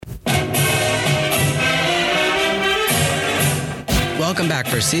Welcome back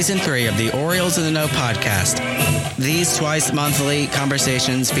for Season 3 of the Orioles in the Know podcast. These twice-monthly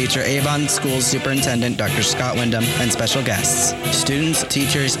conversations feature Avon Schools Superintendent Dr. Scott Wyndham and special guests, students,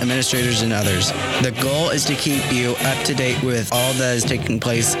 teachers, administrators, and others. The goal is to keep you up to date with all that is taking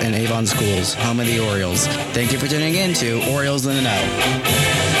place in Avon Schools, home of the Orioles. Thank you for tuning in to Orioles in the Know.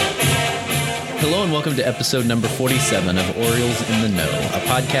 Hello and welcome to episode number 47 of Orioles in the Know, a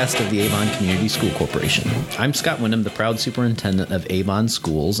podcast of the Avon Community School Corporation. I'm Scott Wyndham, the proud superintendent of Avon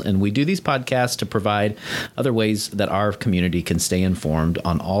Schools, and we do these podcasts to provide other ways that our community can stay informed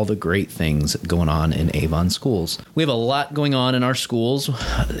on all the great things going on in Avon Schools. We have a lot going on in our schools,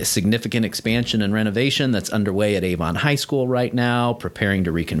 a significant expansion and renovation that's underway at Avon High School right now, preparing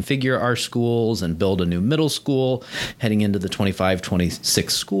to reconfigure our schools and build a new middle school, heading into the 25-26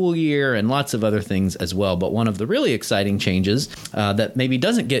 school year, and lots of other things as well. But one of the really exciting changes that maybe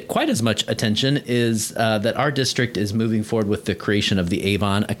doesn't get quite as much attention is that our district is moving forward with the creation of the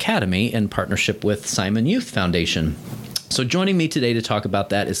Avon Academy in partnership with Simon Youth Foundation. So joining me today to talk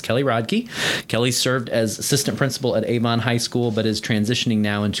about that is Kelly Rodke. Kelly served as assistant principal at Avon High School, but is transitioning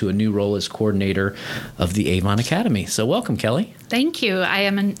now into a new role as coordinator of the Avon Academy. So welcome, Kelly. Thank you. I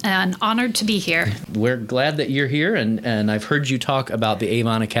am honored to be here. We're glad that you're here, and I've heard you talk about the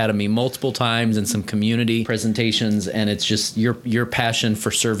Avon Academy multiple times in some community presentations, and it's just your passion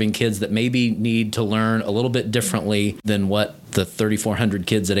for serving kids that maybe need to learn a little bit differently than what the 3,400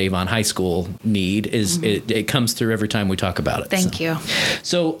 kids at Avon High School need. It comes through every time we talk about it. Thank you.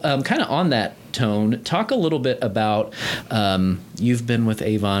 So kind of on that tone, talk a little bit about you've been with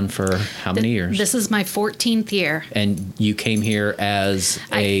Avon for how many years? This is my 14th year. And you came here as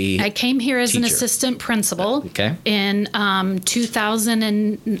I came here as teacher. An assistant principal in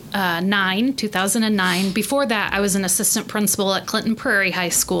 2009. Before that, I was an assistant principal at Clinton Prairie High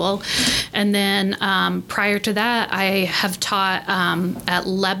School. And then prior to that, I have taught at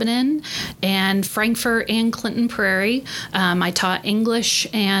Lebanon and Frankfort and Clinton Prairie. I taught English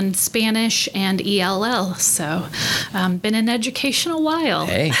and Spanish and ELL. So been in education a while.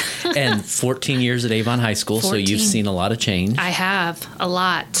 Hey, and 14 years at Avon High School, 14. So you've seen a lot of change. I have, a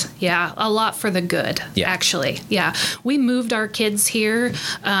lot. Yeah, a lot for the good, actually. Yeah, we moved our kids here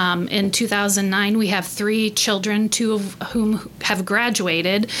in 2009. We have 3 children, 2 of whom have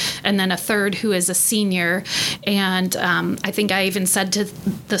graduated, and then a third who is a senior. And I think I even said to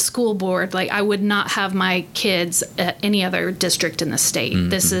the school board, like, I would not have my kids at any other district in the state. Mm-hmm.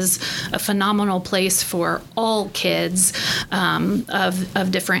 This is a phenomenal place for all kids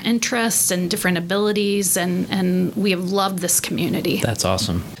of different interests and different abilities, and we have loved this community. That's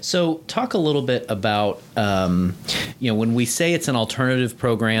awesome. So talk a little bit about, when we say it's an alternative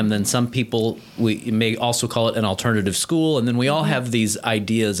program, then some people, we may also call it an alternative school, and then we all have these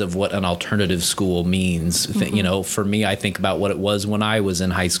ideas of what an alternative school means. Mm-hmm. For me, I think about what it was when I was in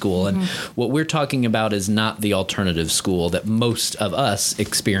high school, and what we're talking about is not the alternative school that most of us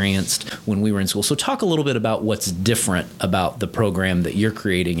experienced when we were in school. So talk a little bit about what's different about the program that you're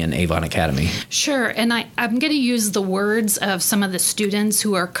creating in Avon Academy. Sure. And I'm going to use the words of some of the students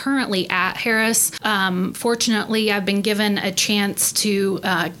who are currently at Harris. Fortunately, I've been given a chance to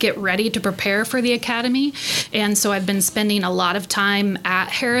get ready to prepare for the Academy. And so I've been spending a lot of time at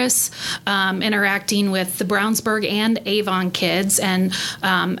Harris, interacting with the Brownsburg and Avon kids. And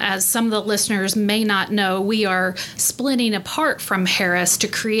as some of the listeners may not know, we are splitting apart from Harris to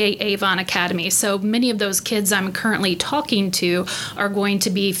create Avon Academy. So many of those kids I'm currently talking to are going to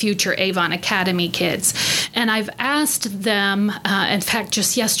be future Avon Academy kids. And I've asked them, in fact,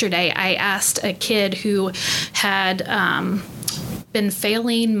 just yesterday, I asked a kid who had been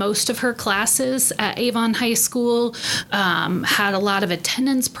failing most of her classes at Avon High School, had a lot of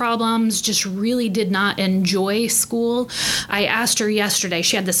attendance problems, just really did not enjoy school. I asked her yesterday,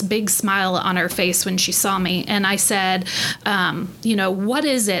 she had this big smile on her face when she saw me, and I said, what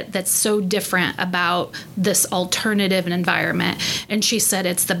is it that's so different about this alternative environment? And she said,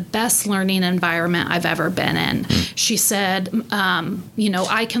 it's the best learning environment I've ever been in. She said,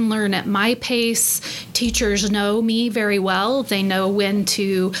 I can learn at my pace. Teachers know me very well. They know when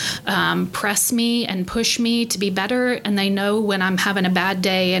to press me and push me to be better, and they know when I'm having a bad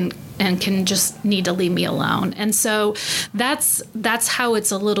day and can just need to leave me alone. And so that's how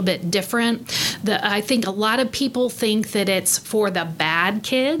it's a little bit different. I think a lot of people think that it's for the bad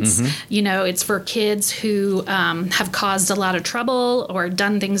kids. Mm-hmm. It's for kids who have caused a lot of trouble or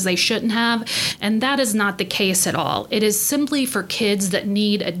done things they shouldn't have. And that is not the case at all. It is simply for kids that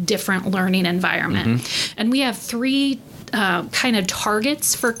need a different learning environment. Mm-hmm. And we have 3 kind of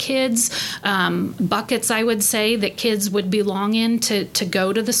targets for kids, buckets, I would say, that kids would belong in to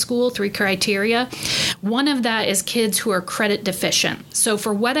go to the school, 3 criteria. One of that is kids who are credit deficient. So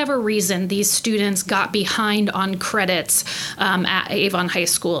for whatever reason, these students got behind on credits at Avon High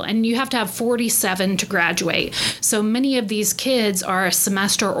School, and you have to have 47 to graduate. So many of these kids are a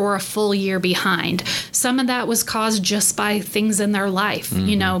semester or a full year behind. Some of that was caused just by things in their life.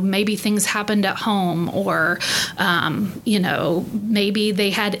 You know, maybe things happened at home, or, you know, maybe they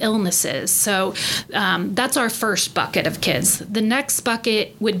had illnesses. So that's our first bucket of kids. The next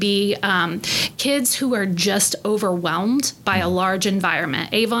bucket would be kids who are just overwhelmed by a large environment.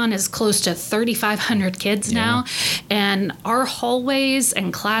 Avon is close to 3,500 kids now, and our hallways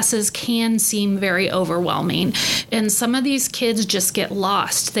and classes can seem very overwhelming. And some of these kids just get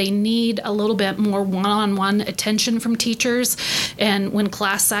lost. They need a little bit more one-on-one attention from teachers. And when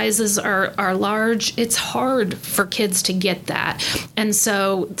class sizes are large, it's hard for kids to get that. And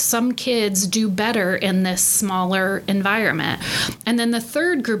so some kids do better in this smaller environment. And then the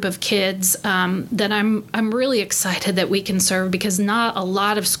third group of kids that I'm really excited that we can serve, because not a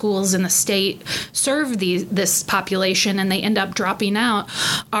lot of schools in the state serve this population, and they end up dropping out,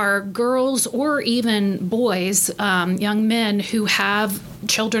 are girls or even boys, young men who have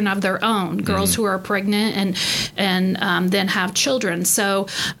children of their own, girls who are pregnant and then have children. So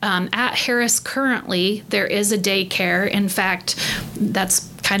at Harris currently, there is a daycare. In fact, that's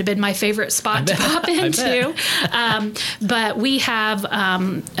kind of been my favorite spot to pop into. But we have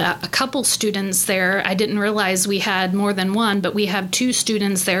a couple students there. I didn't realize we had more than one, but we have 2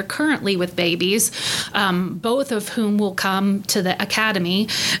 students there currently with babies, both of whom will come to the academy.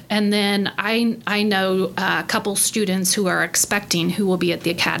 And then I know a couple students who are expecting who will be at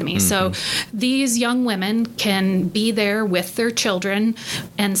the academy. So these young women can be there with their children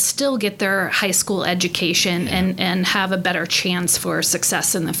and still get their high school education and have a better chance for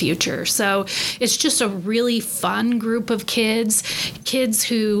success in the future. So it's just a really fun group of kids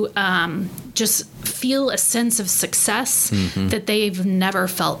who just feel a sense of success that they've never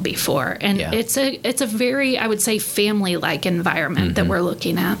felt before. And it's a very, I would say, family-like environment that we're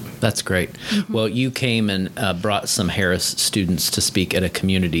looking at. That's great. Well, you came and brought some Harris students to speak at a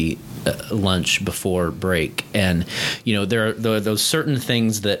community lunch before break. And, you know, there are those certain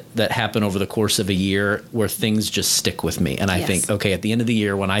things that happen over the course of a year where things just stick with me. And I think, okay, at the end of the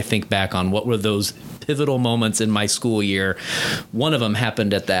year, when I think back on what were those pivotal moments in my school year, one of them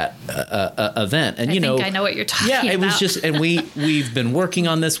happened at that event. And, I think I know what you're talking about. Yeah, it was just, and we've been working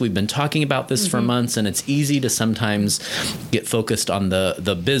on this. We've been talking about this for months, and it's easy to sometimes get focused on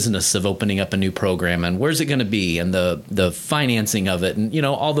the business of opening up a new program and where's it going to be and the financing of it and, you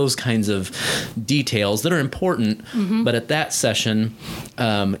know, all those kinds of details that are important. But at that session,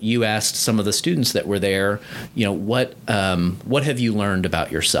 you asked some of the students that were there, you know, what have you learned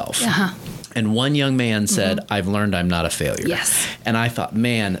about yourself? And one young man said, I've learned I'm not a failure. Yes. And I thought,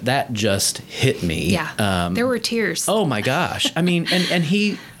 man, that just hit me. Yeah. There were tears. Oh my gosh. I mean,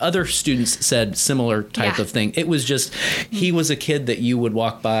 and other students said similar type of thing. It was just, he was a kid that you would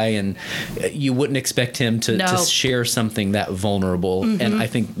walk by and you wouldn't expect him to share something that vulnerable. And I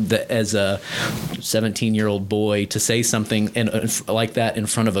think that as a 17-year-old boy to say something like that in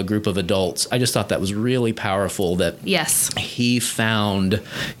front of a group of adults, I just thought that was really powerful, that he found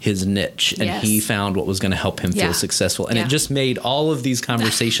his niche and he found what was going to help him feel successful. And it just made all of these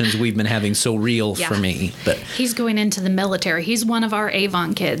conversations we've been having so real for me. But he's going into the military. He's one of our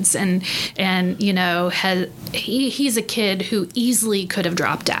Avon kids, and you know, he's a kid who easily could have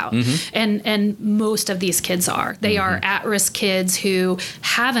dropped out. And most of these kids are. They are at-risk kids who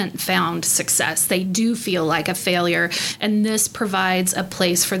haven't found success. They do feel like a failure, and this provides a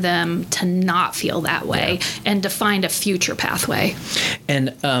place for them to not feel that way and to find a future pathway.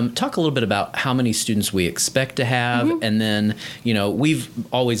 And talk a little bit about how many students we expect to have, and then, you know, we've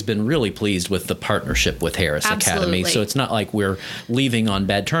always been really pleased with the partnership with Harris Academy. So it's not like we're leaving on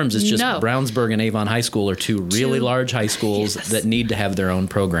bad terms. It's just Brownsburg and Avon High School are two really large high schools that need to have their own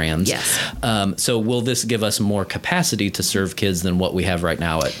programs. So will this give us more capacity to serve kids than what we have right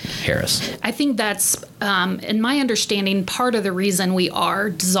now at Harris? I think that's, in my understanding, part of the reason we are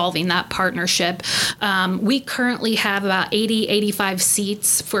dissolving that partnership. We currently have about 85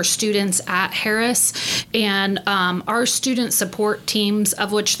 seats for students students at Harris, and our student support teams,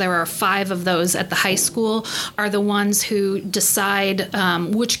 of which there are 5 of those at the high school, are the ones who decide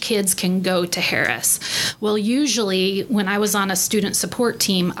which kids can go to Harris. Well, usually when I was on a student support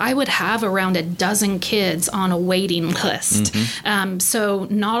team, I would have around a dozen kids on a waiting list. So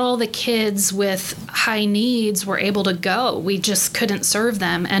not all the kids with high needs were able to go. We just couldn't serve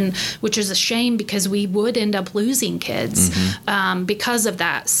them, and which is a shame because we would end up losing kids because of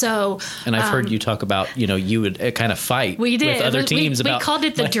that. So, and I've heard you talk about, you would kind of fight with other teams about. We called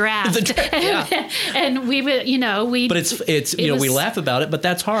it the draft. And we would, But it's we laugh about it, but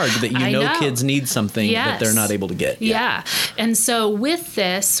that's hard that kids need something that they're not able to get. Yeah. And so with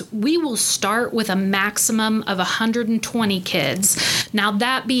this, we will start with a maximum of 120 kids. Now,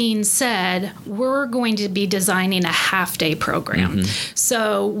 that being said, we're going to be designing a half-day program.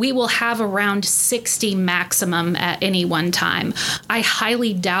 So we will have around 60 maximum at any one time. I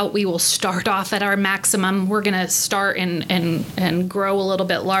highly doubt we will start off at our maximum. We're going to start and grow a little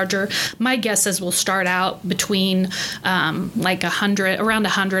bit larger. My guess is we'll start out between like 100, around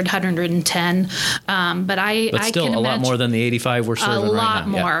 100, 110. But still can a lot more than the 85 we're serving right now. A lot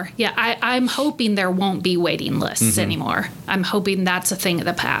more. Yeah, I'm hoping there won't be waiting lists anymore. I'm hoping that's a thing of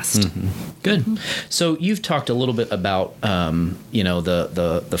the past. Good. So you've talked a little bit about,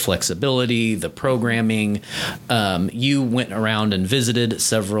 the flexibility, the programming. You went around and visited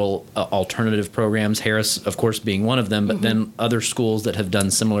several alternative programs, Harris, of course, being one of them, but then other schools that have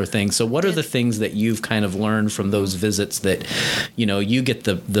done similar things. So what are the things that you've kind of learned from those visits that, you get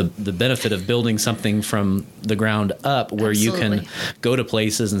the benefit of building something from the ground up where you can go to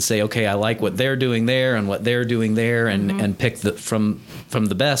places and say, okay, I like what they're doing there and what they're doing there and pick from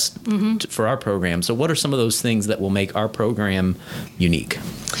the best for our program. So what are some of those things that will make our program unique?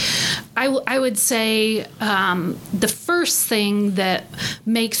 I would say the first thing that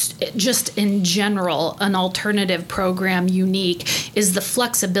makes just in general an alternative program unique is the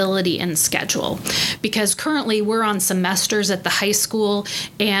flexibility in schedule. Because currently we're on semesters at the high school,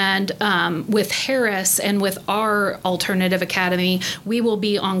 and with Harris and with our alternative academy, we will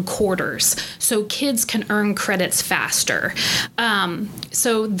be on quarters. So kids can earn credits faster.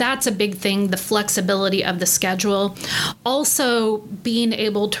 So that's a big thing, the flexibility of the schedule. Also being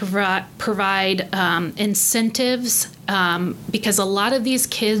able to provide incentives, because a lot of these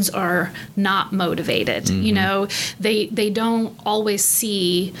kids are not motivated. They don't always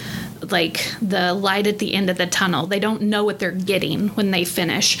see like the light at the end of the tunnel. They don't know what they're getting when they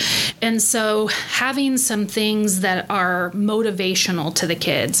finish. And so having some things that are motivational to the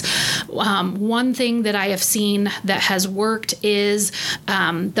kids. One thing that I have seen that has worked is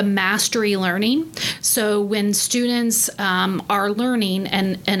the mastery learning. So when students are learning,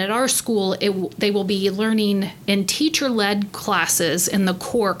 and at our school, they will be learning in teacher-led classes in the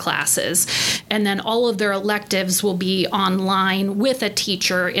core classes, and then all of their electives will be online with a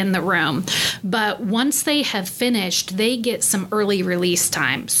teacher in the room. But once they have finished, they get some early release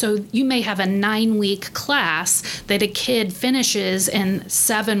time. So you may have a 9-week class that a kid finishes in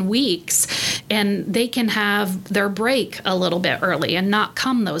 7 weeks, and they can have their break a little bit early and not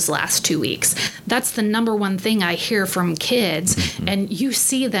come those last 2 weeks. That's the number one thing I hear from kids. And you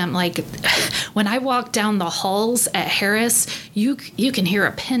see them, like when I walk down the halls at Harris, you can hear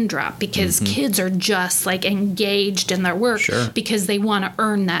a pin drop because kids are just like engaged in their work because they want to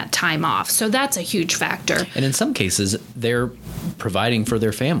earn that time off. So that's a huge factor. And in some cases, they're providing for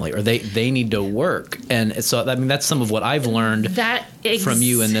their family, or they need to work. And so, I mean, that's some of what I've learned from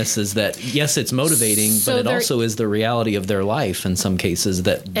you in this, is that, yes, it's motivating, but it also is the reality of their life in some cases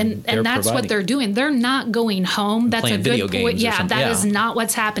that and that's providing. What they're doing. They're not going home. That's a good point. Yeah, that is not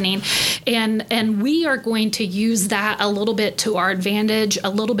what's happening. And we are going to use that a little bit to our advantage, a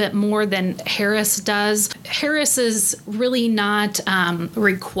little bit more than Harris does. Harris is really not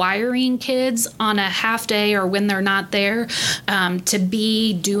requiring kids on a half day or when they're not there to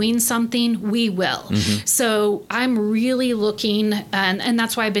be doing something. We will. So I'm really looking, and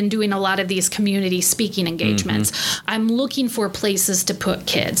that's why I've been doing a lot of these community speaking engagements. I'm looking for places to put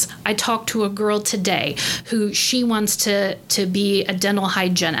kids. I talked to a girl today who she wants to be a dental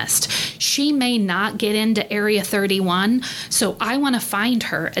hygienist. She may not get into Area 31, so I want to find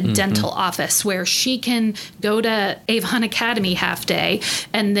her a dental office where she can go to Avon Academy half day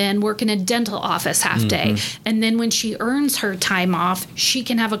and then work in a dental office half day. And then when she earns her time time off, she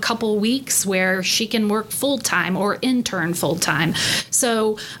can have a couple weeks where she can work full-time or intern full-time.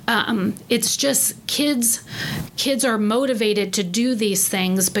 So it's just kids are motivated to do these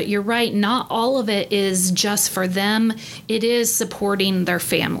things, but you're right, not all of it is just for them. It is supporting their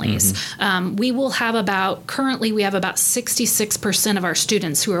families. Currently we have about 66% of our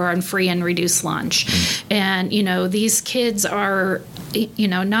students who are on free and reduced lunch. And, these kids are,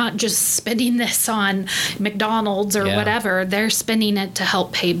 not just spending this on McDonald's or whatever. They're spending it to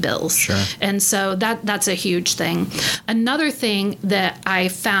help pay bills. Sure. And so that's a huge thing. Another thing that I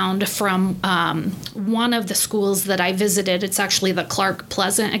found from one of the schools that I visited, it's actually the Clark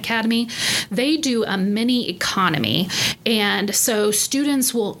Pleasant Academy. They do a mini economy. And so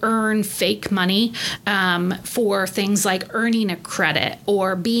students will earn fake money for things like earning a credit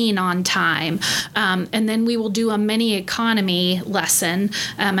or being on time. And then we will do a mini economy lesson.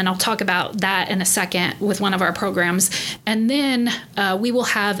 And I'll talk about that in a second with one of our programs. And then we will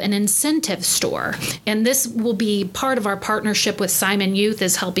have an incentive store. And this will be part of our partnership with Simon Youth,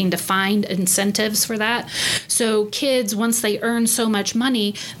 is helping to find incentives for that. So kids, once they earn so much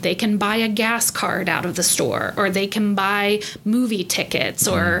money, they can buy a gas card out of the store, or they can buy movie tickets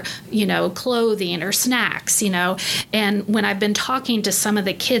or, clothing or snacks, And when I've been talking to some of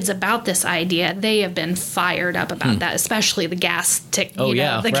the kids about this idea, they have been fired up about that, especially the gas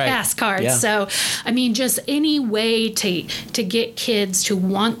gas cards. Yeah. So, just any way to get kids to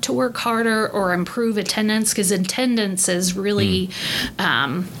want to work harder or improve attendance, because attendance is really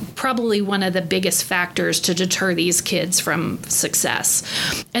probably one of the biggest factors to deter these kids from success.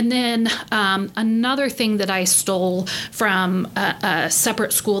 And then another thing that I stole from a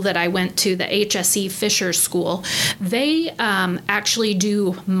separate school that I went to, the HSE Fisher School, they actually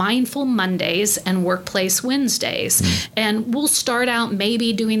do Mindful Mondays and Workplace Wednesdays. And we'll start out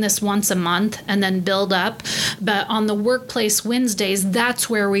maybe doing this once a month and then build up. But on the Workplace Wednesdays, that's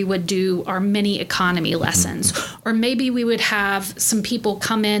where we would do our mini economy lessons. Or maybe we would have some people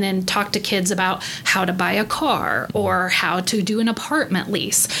come in and talk to kids about how to buy a car or how to do an apartment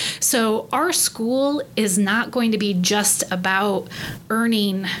lease. So our school is not going to be just about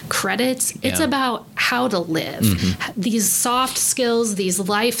earning credits. It's about how to live. These soft skills, these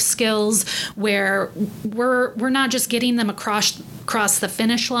life skills, where we're not just getting them across the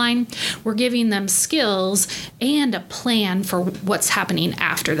finish line. We're giving them skills and a plan for what's happening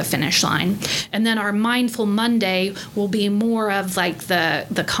after the finish line. And then our Mindful Monday will be more of like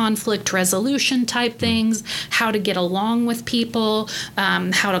the conflict resolution type things, how to get along with people,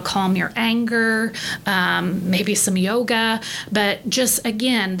 how to calm your anger, maybe some yoga, but just,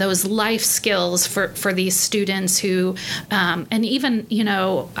 again, those life skills for these students who, and even,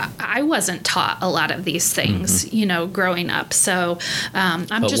 I wasn't taught a lot of these things, growing up. So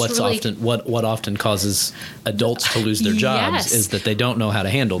what often causes adults to lose their jobs is that they don't know how to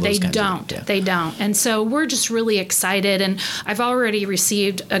handle those kinds of things. They don't. And so we're just really excited. And I've already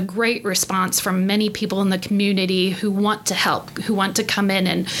received a great response from many people in the community who want to help, who want to come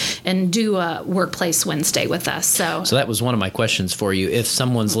in and do a Workplace Wednesday with us. So that was one of my questions for you. If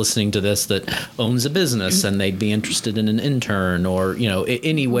someone's listening to this that owns a business and they'd be interested in an intern or,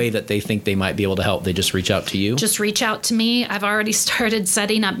 any way that they think they might be able to help, they just reach out to you? Just reach out to me. I've already started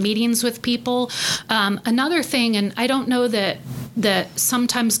setting up meetings with people. Another thing, and I don't know that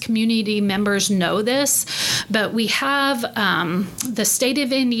sometimes community members know this, but we have the state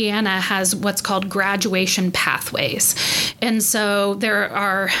of Indiana has what's called graduation pathways. And so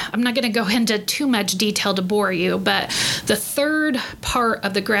I'm not going to go into too much detail to bore you, but the third part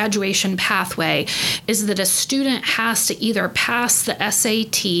of the graduation pathway is that a student has to either pass the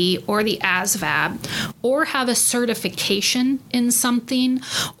SAT or the ASVAB or have a certification in something,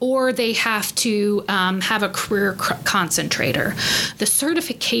 or they have to have a career concentrator. The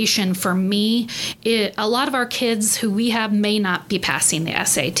certification for me, a lot of our kids who we have may not be passing the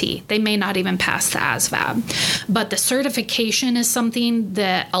SAT. They may not even pass the ASVAB. But the certification is something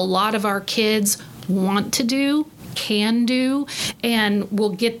that a lot of our kids want to do, can do, and will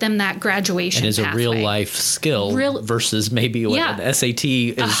get them that graduation and is pathway. A real life skill versus maybe what an SAT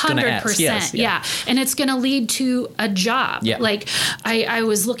is going to ask. 100%. Yeah. And it's going to lead to a job. Yeah. Like I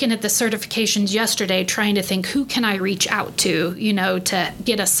was looking at the certifications yesterday, trying to think, who can I reach out to, to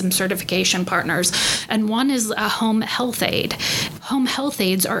get us some certification partners? And one is a home health aide. home health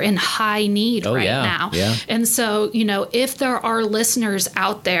aides are in high need now. Yeah. And so, if there are listeners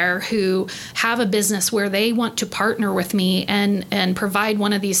out there who have a business where they want to partner with me and provide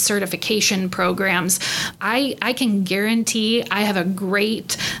one of these certification programs, I can guarantee I have a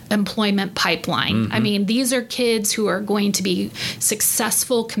great employment pipeline. I mean, these are kids who are going to be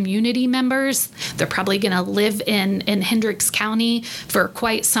successful community members. They're probably going to live in Hendricks County for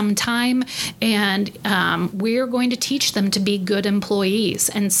quite some time, and we're going to teach them to be good employees.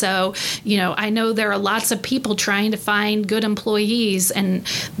 And so, I know there are lots of people trying to find good employees, and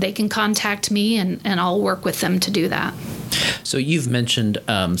they can contact me, and I'll work with them to do that. So you've mentioned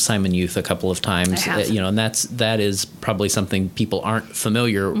Simon Youth a couple of times, I have. and that is probably something people aren't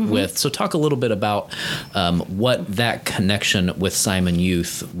familiar with. So talk a little bit about what that connection with Simon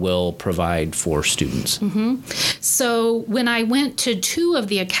Youth will provide for students. So when I went to 2 of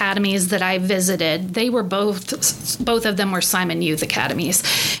the academies that I visited, they were both of them were Simon Youth academies.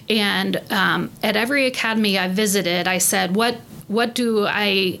 And at every academy I visited, I said,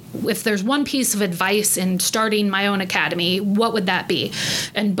 if there's one piece of advice in starting my own academy, what would that be?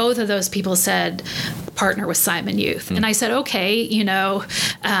 And both of those people said, partner with Simon Youth. And I said, okay,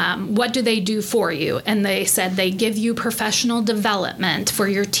 what do they do for you? And they said they give you professional development for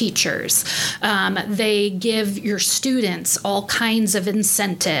your teachers. They give your students all kinds of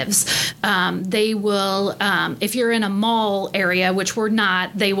incentives. They will, if you're in a mall area, which we're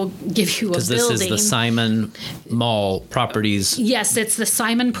not, they will give you a building. Because this is the Simon Mall Properties. Yes, it's the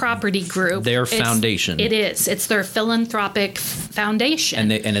Simon Property Group. Their foundation. It is. It's their philanthropic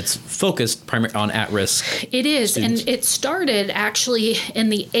foundation. And it's focused primarily on at-risk It is. students. And it started actually in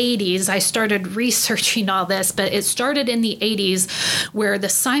the 80s. I started researching all this, but it started in the 80s where the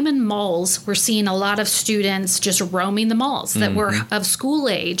Simon malls were seeing a lot of students just roaming the malls that were of school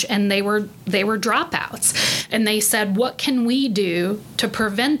age, and they were dropouts. And they said, what can we do to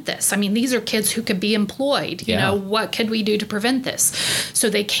prevent this? I mean, these are kids who could be employed. What could we do to prevent this? So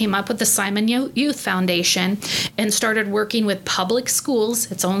they came up with the Simon Youth Foundation and started working with public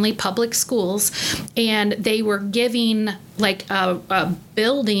schools. It's only public schools. And they were giving like a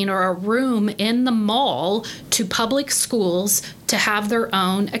building or a room in the mall to public schools to have their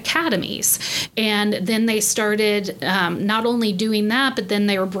own academies. And then they started not only doing that, but then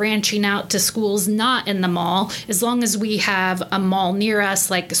they were branching out to schools not in the mall. As long as we have a mall near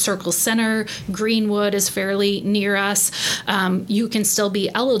us, like Circle Center, Greenwood is fairly near us, you can still be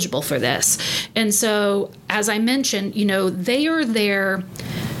eligible for this. And so, as I mentioned, they are there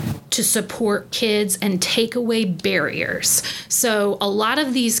to support kids and take away barriers. So a lot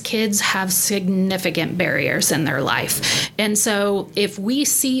of these kids have significant barriers in their life. And so if we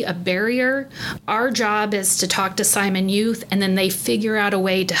see a barrier, our job is to talk to Simon Youth, and then they figure out a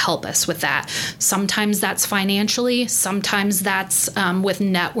way to help us with that. Sometimes that's financially, sometimes that's with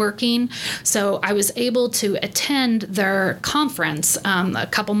networking. So I was able to attend their conference a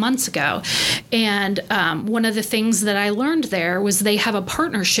couple months ago. And one of the things that I learned there was they have a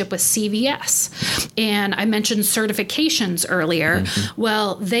partnership with CVS. And I mentioned certifications earlier.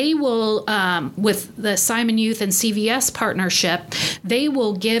 Well, they will, with the Simon Youth and CVS partnership, they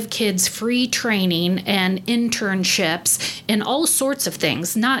will give kids free training and internships in all sorts of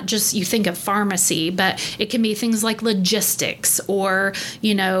things. Not just, you think of pharmacy, but it can be things like logistics or,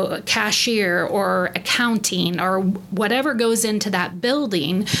 cashier or accounting or whatever goes into that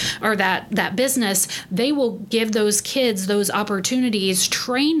building or that business. They will give those kids those opportunities,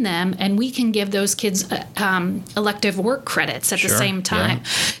 train them, and we can give those kids elective work credits at the same time. Yeah.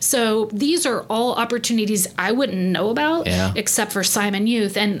 So these are all opportunities I wouldn't know about except for Simon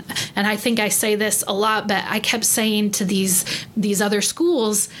Youth. And I think I say this a lot, but I kept saying to these other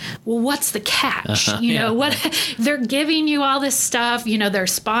schools, well, what's the catch? What they're giving you all this stuff, they're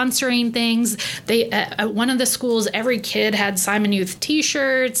sponsoring things. They at one of the schools, every kid had Simon Youth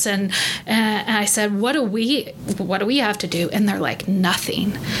t-shirts, and I said, what do we have to do? And they're like,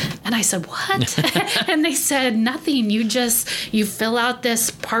 nothing. And I said, what? And they said, nothing. You fill out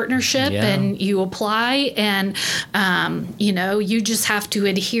this partnership and you apply, and you just have to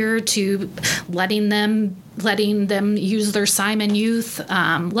adhere to letting them use their Simon Youth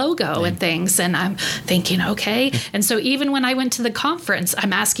logo and things. And I'm thinking, okay. And so even when I went to the conference,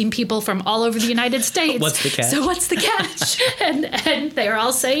 I'm asking people from all over the United States, what's the catch? So what's the catch? and they're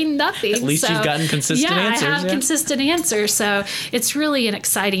all saying nothing. At least you've gotten consistent answers. I have consistent answers. So it's really an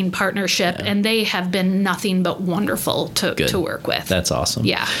exciting partnership, and they have been nothing but wonderful to work with. That's awesome.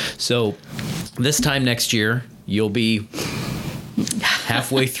 Yeah. So this time next year, you'll be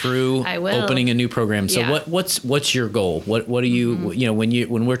halfway through opening a new program. So what's your goal? What do you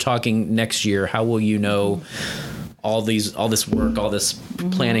when we're talking next year, how will you know all this work, all this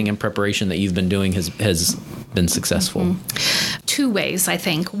planning and preparation that you've been doing has been successful? Two ways, I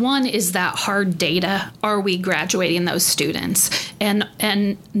think. One is that hard data. Are we graduating those students?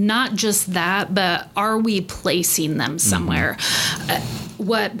 And not just that, but are we placing them somewhere?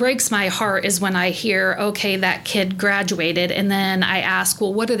 What breaks my heart is when I hear, okay, that kid graduated, and then I ask,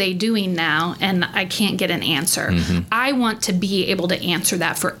 well, what are they doing now? And I can't get an answer. I want to be able to answer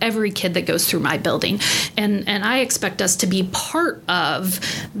that for every kid that goes through my building. And I expect us to be part of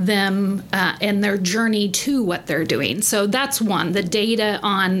them and their journey to what they're doing. So that's one, the data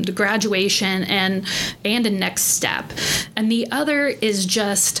on the graduation and a next step. And the other is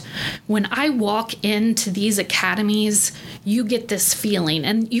just when I walk into these academies, you get this feeling,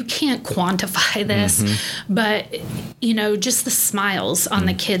 and you can't quantify this, but just the smiles on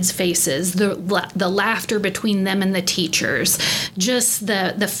the kids' faces, the laughter between them and the teachers, just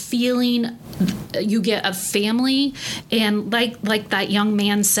the feeling you get of family, and like that young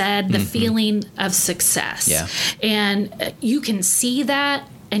man said, the feeling of success. Yeah. And you can see that.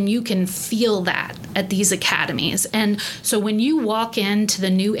 And you can feel that at these academies. And so when you walk into the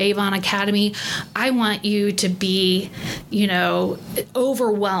new Avon Academy, I want you to be,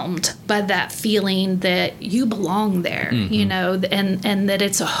 overwhelmed by that feeling that you belong there, and that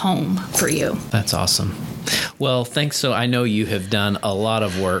it's a home for you. That's awesome. Well, thanks. So I know you have done a lot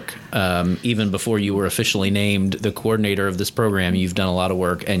of work, even before you were officially named the coordinator of this program. You've done a lot of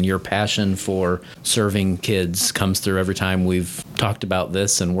work, and your passion for serving kids comes through every time we've talked about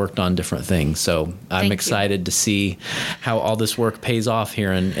this and worked on different things. So I'm excited to see how all this work pays off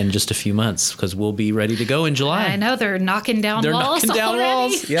here in just a few months, because we'll be ready to go in July. I know they're knocking down walls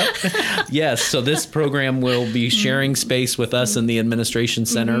already. Yep. Yes. So this program will be sharing space with us in the administration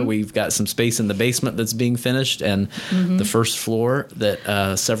center. We've got some space in the basement that's being finished, and the first floor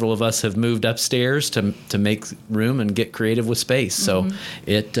that several of us have moved upstairs to make room and get creative with space. So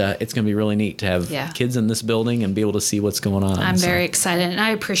it's going to be really neat to have kids in this building and be able to see what's going on. I'm very excited, and I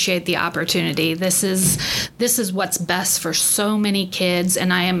appreciate the opportunity. This is what's best for so many kids,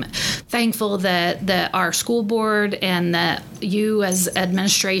 and I am thankful that our school board and that you as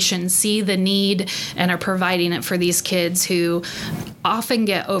administration see the need and are providing it for these kids who often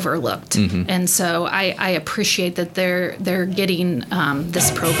get overlooked. And so I appreciate that they're getting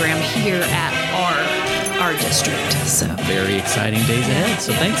this program here at our district. So very exciting days ahead.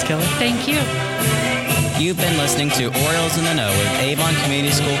 So thanks, Kelly. Thank you. You've been listening to Orioles in the Know with Avon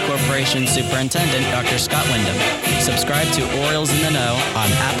Community School Corporation Superintendent Dr. Scott Wyndham. Subscribe to Orioles in the Know on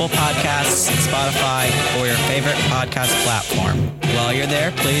Apple Podcasts, Spotify, or your favorite podcast platform. While you're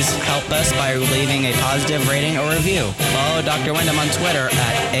there, please help us by leaving a positive rating or review. Follow Dr. Wyndham on Twitter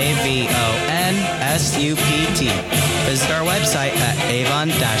at AVONSUPT. Visit our website at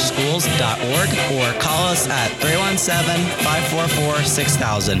avon-schools.org or call us at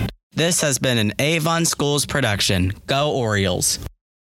 317-544-6000. This has been an Avon Schools production. Go Orioles!